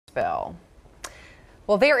Bill.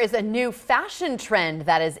 Well, there is a new fashion trend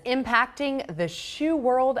that is impacting the shoe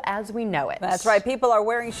world as we know it. That's right. People are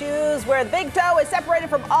wearing shoes where the big toe is separated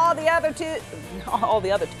from all the other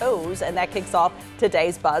toes, and that kicks off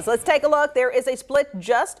today's buzz. Let's take a look. There is a split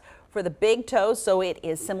just for the big toe, so it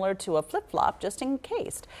is similar to a flip-flop, just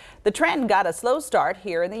encased. The trend got a slow start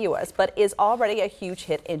here in the U.S., but is already a huge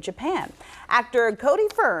hit in Japan. Actor Cody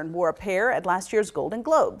Fern wore a pair at last year's Golden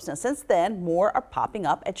Globes. Now, since then, more are popping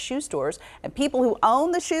up at shoe stores, and people who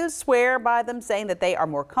own the shoes swear by them, saying that they are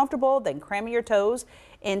more comfortable than cramming your toes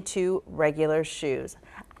into regular shoes.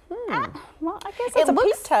 Well, I guess it's a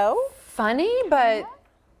peep toe. Funny, but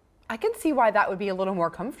I can see why that would be a little more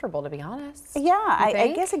comfortable, to be honest. Yeah,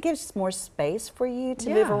 I guess it gives more space for you to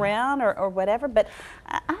move around or whatever, but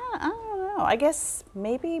I don't know. I guess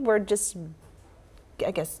maybe we're just,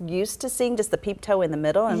 used to seeing just the peep toe in the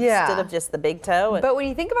middle instead of just the big toe. But when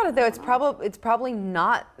you think about it, though, it's probably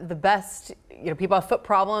not the best. You know, people have foot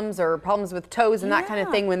problems or problems with toes and that kind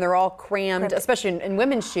of thing when they're all crammed, especially in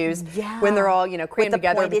women's shoes, when they're all, crammed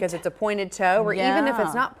together because it's a pointed toe, or even if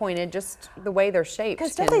it's not pointed, just the way they're shaped.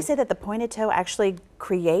 Because don't they say that the pointed toe actually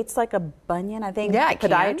creates like a bunion? I think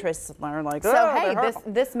podiatrists are like, so hey,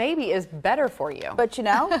 this maybe is better for you. But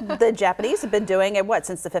the Japanese have been doing it,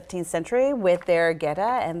 since the 15th century with their geta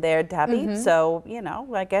and their tabi. So,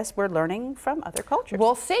 I guess we're learning from other cultures.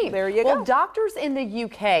 We'll see. There you go. Well, doctors in the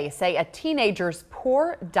UK say a teenager's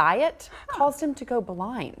poor diet caused him to go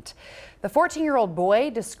blind. The 14-year-old boy,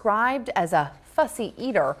 described as a fussy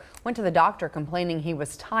eater, went to the doctor complaining he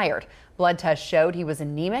was tired. Blood tests showed he was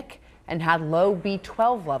anemic and had low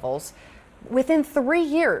B12 levels. Within 3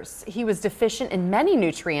 years, he was deficient in many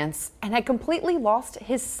nutrients and had completely lost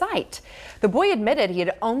his sight. The boy admitted he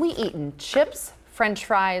had only eaten chips, French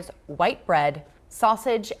fries, white bread,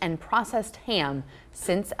 sausage, and processed ham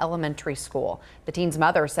since elementary school. The teen's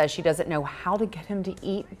mother says she doesn't know how to get him to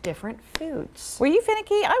eat different foods. Were you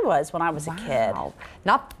finicky? I was when I was a kid.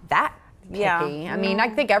 Not that picky. I mean, I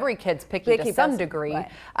think every kid's picky to some degree.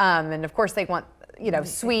 Right. And of course they want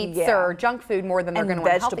sweets or junk food more than they're going to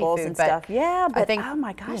want healthy food and stuff. Yeah, but I think, oh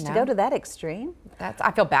my gosh, to go to that extreme.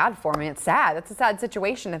 I feel bad for him. It's sad. It's a sad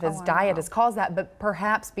situation if his diet has caused that, but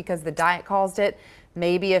perhaps because the diet caused it,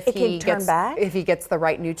 maybe if he gets the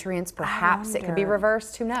right nutrients, perhaps it could be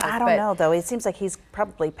reversed. Who knows? I don't know, though. It seems like he's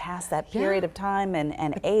probably past that period of time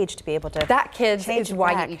and age to be able to. That, kids, is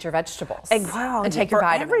why you eat your vegetables and take your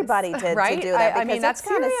vitamins. Everybody to do that. I mean, that's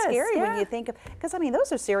kind of scary when you think of, because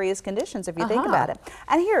those are serious conditions if you think about it.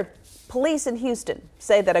 And here, police in Houston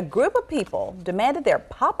say that a group of people demanded their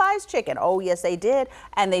Popeyes chicken. Oh, yes, they did.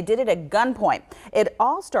 And they did it at gunpoint. It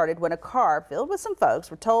all started when a car filled with some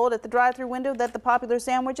folks were told at the drive-thru window that the popular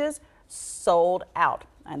sandwiches sold out.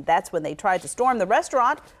 And that's when they tried to storm the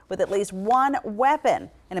restaurant with at least one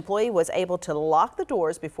weapon. An employee was able to lock the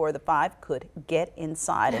doors before the five could get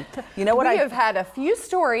inside. And you know what? We have had a few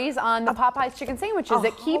stories on the Popeyes chicken sandwiches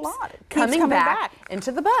that keeps coming back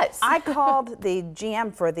into the buzz. I called the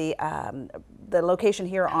GM for the location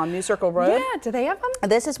here on New Circle Road. Yeah, do they have them?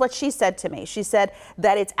 This is what she said to me. She said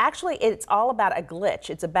that it's all about a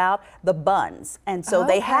glitch. It's about the buns. And so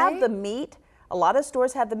they have the meat. A lot of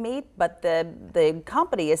stores have the meat, but the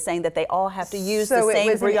company is saying that they all have to use the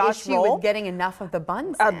same brioche roll. So it was an issue with getting enough of the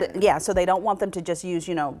buns yeah, so they don't want them to just use,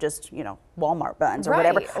 Walmart buns or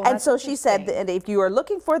whatever. Well, and so she said that if you are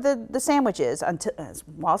looking for the sandwiches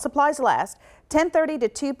while supplies last, 10:30 to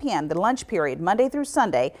 2 p.m., the lunch period, Monday through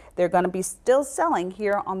Sunday, they're going to be still selling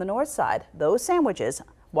here on the north side those sandwiches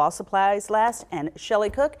while supplies last. And Shelley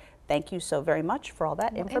Cook, thank you so very much for all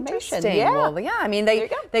that information. Interesting. Yeah. Well, yeah. I mean, they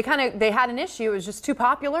had an issue. It was just too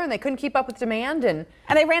popular, and they couldn't keep up with demand, and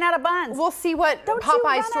they ran out of buns. We'll see what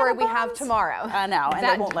Popeye story we have tomorrow. I know, and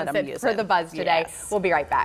they won't let them use it for the buzz today. We'll be right back.